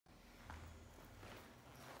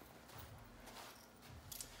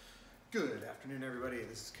Good afternoon, everybody.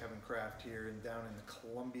 This is Kevin Kraft here and down in the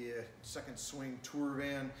Columbia Second Swing Tour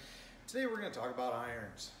Van. Today we're going to talk about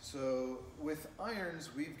irons. So with irons,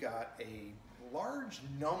 we've got a large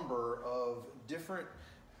number of different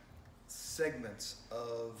segments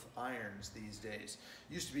of irons these days.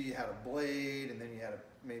 Used to be you had a blade, and then you had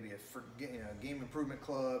maybe a game improvement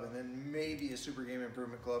club, and then maybe a super game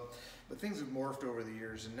improvement club. But things have morphed over the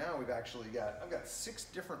years, and now I've got 6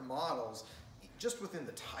 different models just within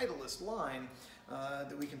the Titleist line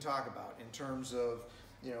that we can talk about in terms of,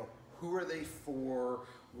 who are they for,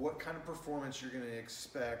 what kind of performance you're going to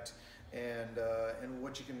expect, and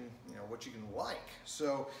what you can like.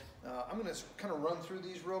 So I'm going to kind of run through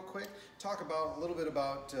these real quick, talk about a little bit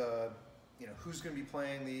about who's going to be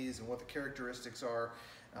playing these and what the characteristics are,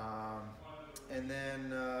 and then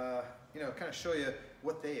kind of show you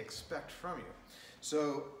what they expect from you.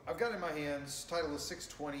 So I've got in my hands Titleist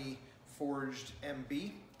 620 Forged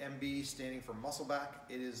MB. MB standing for Muscleback.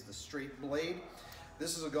 It is the straight blade.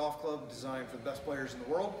 This is a golf club designed for the best players in the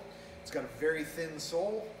world. It's got a very thin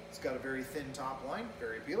sole. It's got a very thin top line,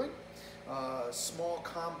 very appealing. Small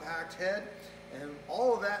compact head, and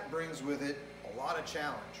all of that brings with it a lot of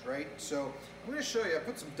challenge, right? So I'm going to show you, I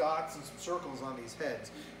put some dots and some circles on these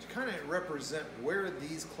heads to kind of represent where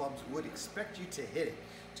these clubs would expect you to hit it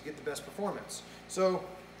to get the best performance. So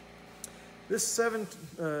this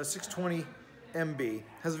 620 MB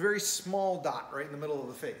has a very small dot right in the middle of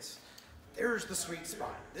the face. There's the sweet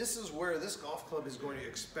spot. This is where this golf club is going to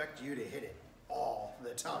expect you to hit it all the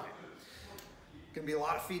time. Going to be a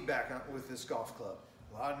lot of feedback with this golf club.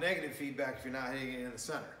 A lot of negative feedback if you're not hitting it in the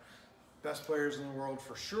center. Best players in the world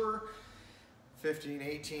for sure. 15,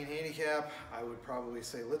 18 handicap, I would probably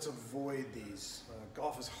say let's avoid these.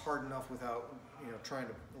 Golf is hard enough without trying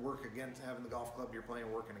to work against having the golf club you're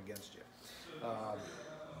playing working against you.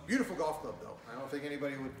 Beautiful golf club though. I don't think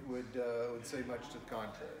anybody would say much to the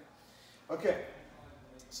contrary. Okay,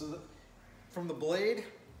 so from the blade,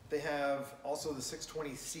 they have also the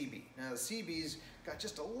 620 CB. Now the CB's got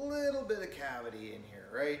just a little bit of cavity in here,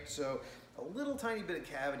 right? So a little tiny bit of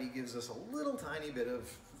cavity gives us a little tiny bit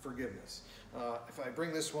of forgiveness. If I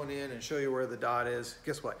bring this one in and show you where the dot is,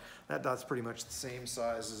 guess what? That dot's pretty much the same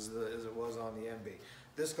size as it was on the MB.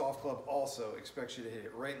 This golf club also expects you to hit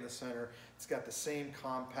it right in the center. It's got the same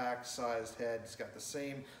compact sized head. It's got the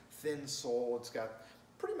same thin sole. It's got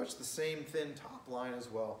pretty much the same thin top line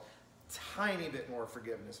as well. Tiny bit more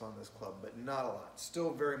forgiveness on this club, but not a lot.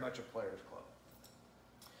 Still very much a player's club.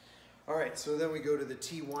 All right, so then we go to the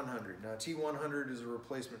T100. Now T100 is a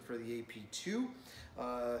replacement for the AP2.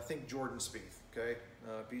 Think Jordan Spieth, okay?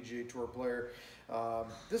 PGA Tour player.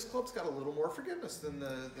 This club's got a little more forgiveness than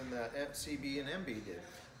that CB and MB did.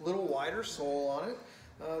 A little wider sole on it.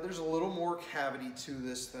 There's a little more cavity to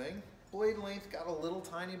this thing. Blade length got a little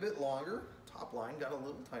tiny bit longer. Top line got a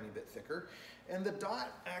little tiny bit thicker. And the dot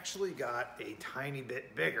actually got a tiny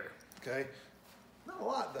bit bigger, okay? Not a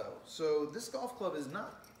lot though. So this golf club is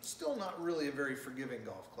still not really a very forgiving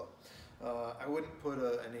golf club. I wouldn't put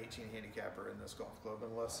an 18 handicapper in this golf club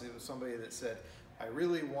unless it was somebody that said, I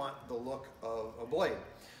really want the look of a blade.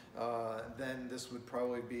 Then this would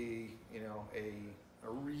probably be, a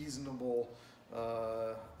reasonable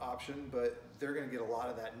option, but they're going to get a lot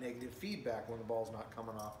of that negative feedback when the ball's not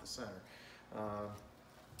coming off the center.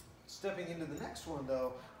 Stepping into the next one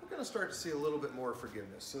though, we're going to start to see a little bit more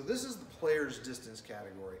forgiveness. So this is the player's distance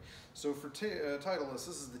category. So for Titleist,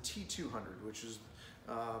 this is the T200, which is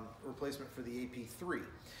replacement for the AP3.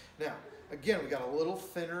 Now, again, we got a little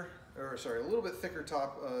bit thicker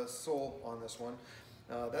top sole on this one.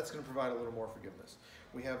 That's going to provide a little more forgiveness.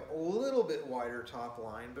 We have a little bit wider top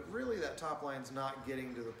line, but really that top line's not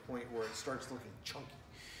getting to the point where it starts looking chunky.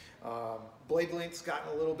 Blade length's gotten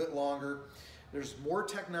a little bit longer. There's more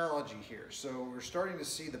technology here, so we're starting to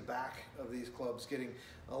see the back of these clubs getting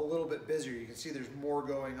a little bit busier. You can see there's more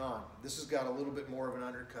going on. This has got a little bit more of an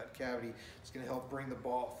undercut cavity. It's going to help bring the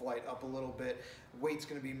ball flight up a little bit. Weight's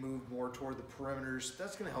going to be moved more toward the perimeters.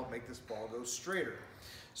 That's going to help make this ball go straighter.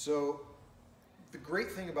 So the great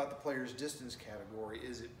thing about the player's distance category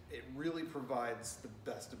is it really provides the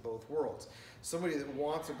best of both worlds. Somebody that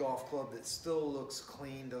wants a golf club that still looks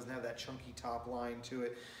clean, doesn't have that chunky top line to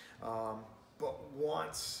it, but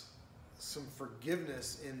wants some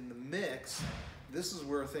forgiveness in the mix, this is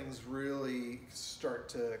where things really start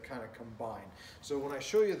to kind of combine. So when I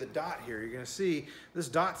show you the dot here, you're going to see this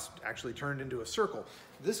dot's actually turned into a circle.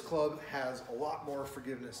 This club has a lot more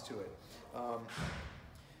forgiveness to it.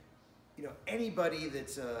 Anybody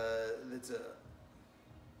that's a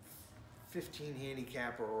 15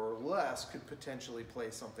 handicapper or less could potentially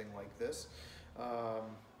play something like this.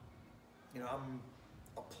 I'm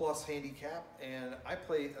a plus handicap, and I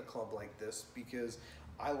play a club like this because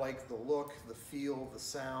I like the look, the feel, the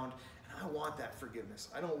sound, and I want that forgiveness.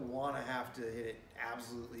 I don't want to have to hit it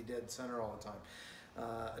absolutely dead center all the time.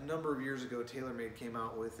 A number of years ago, TaylorMade came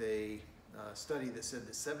out with a study that said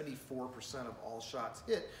that 74% of all shots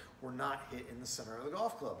hit were not hit in the center of the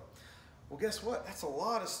golf club. Well, guess what? That's a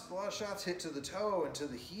lot of shots hit to the toe and to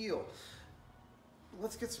the heel.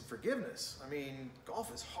 Let's get some forgiveness. I mean,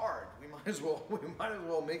 golf is hard. We might as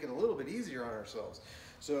well make it a little bit easier on ourselves.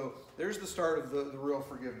 So there's the start of the real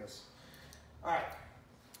forgiveness. All right,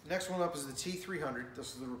 next one up is the T300.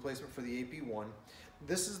 This is the replacement for the AP1.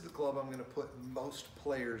 This is the club I'm going to put most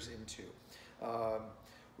players into.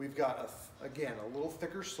 We've got, again, a little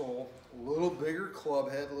thicker sole, a little bigger club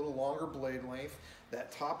head, a little longer blade length.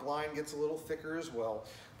 That top line gets a little thicker as well.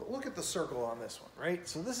 But look at the circle on this one, right?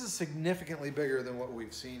 So this is significantly bigger than what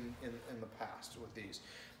we've seen in the past with these.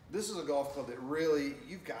 This is a golf club that really,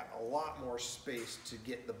 you've got a lot more space to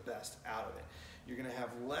get the best out of it. You're gonna have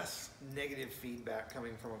less negative feedback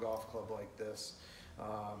coming from a golf club like this.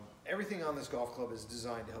 Everything on this golf club is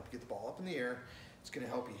designed to help you get the ball up in the air. It's going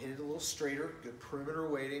to help you hit it a little straighter, good perimeter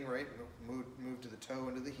weighting, right? Move to the toe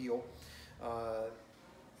and to the heel.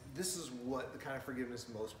 This is what the kind of forgiveness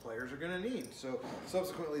most players are going to need. So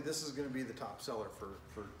subsequently, this is going to be the top seller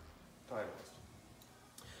for Titleist.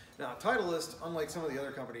 Now, Titleist, unlike some of the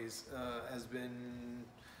other companies, has been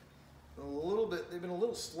they've been a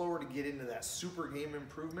little slower to get into that super game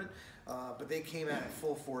improvement, but they came at it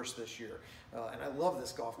full force this year. And I love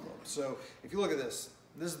this golf club. So if you look at this,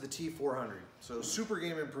 this is the T400, so super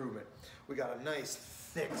game improvement. We got a nice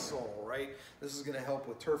thick sole, right? This is gonna help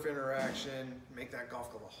with turf interaction, make that golf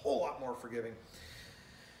club a whole lot more forgiving.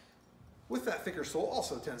 With that thicker sole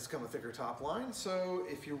also tends to come a thicker top line, so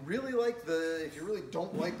if you really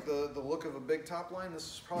don't like the look of a big top line, this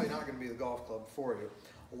is probably not gonna be the golf club for you.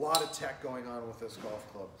 A lot of tech going on with this golf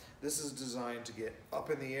club. This is designed to get up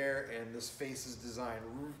in the air, and this face is designed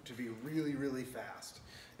to be really, really fast.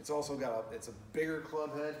 It's also got it's a bigger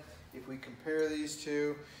club head. If we compare these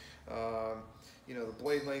two, you know, the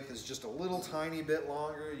blade length is just a little tiny bit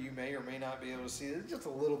longer. You may or may not be able to see it, it's just a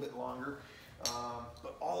little bit longer.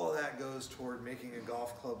 But all of that goes toward making a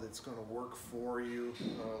golf club that's going to work for you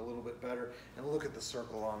a little bit better. And look at the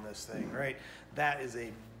circle on this thing, right? That is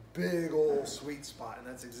a big old sweet spot, and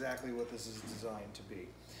that's exactly what this is designed to be.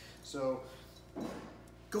 So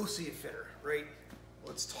go see a fitter, right?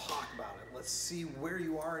 Let's talk about it. Let's see where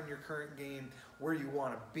you are in your current game, where you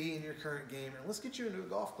want to be in your current game, and let's get you into a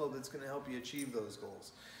golf club that's going to help you achieve those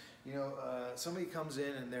goals. You know, somebody comes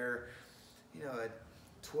in and they're, you know, a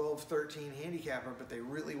 12, 13 handicapper, but they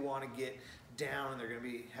really want to get down and they're going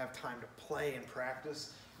to have time to play and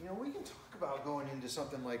practice. You know, we can talk about going into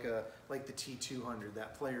something like the T200,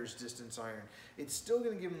 that player's distance iron. It's still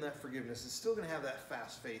going to give them that forgiveness. It's still going to have that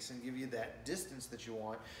fast face and give you that distance that you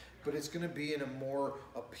want, but it's going to be in a more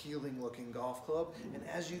appealing looking golf club. And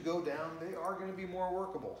as you go down, they are going to be more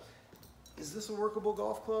workable. Is this a workable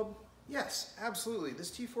golf club? Yes, absolutely. This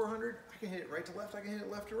T400, I can hit it right to left, I can hit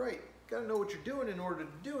it left to right. Got to know what you're doing in order to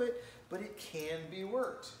do it, but it can be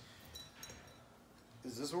worked.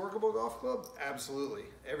 Is this a workable golf club? Absolutely.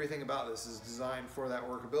 Everything about this is designed for that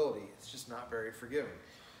workability. It's just not very forgiving.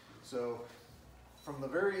 So from the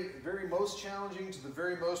very, very most challenging to the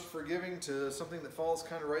very most forgiving to something that falls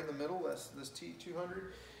kind of right in the middle, that's this T200,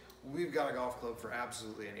 we've got a golf club for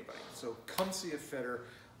absolutely anybody. So come see a fitter.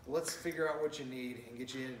 Let's figure out what you need and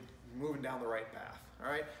get you moving down the right path.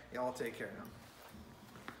 All right? Y'all take care now.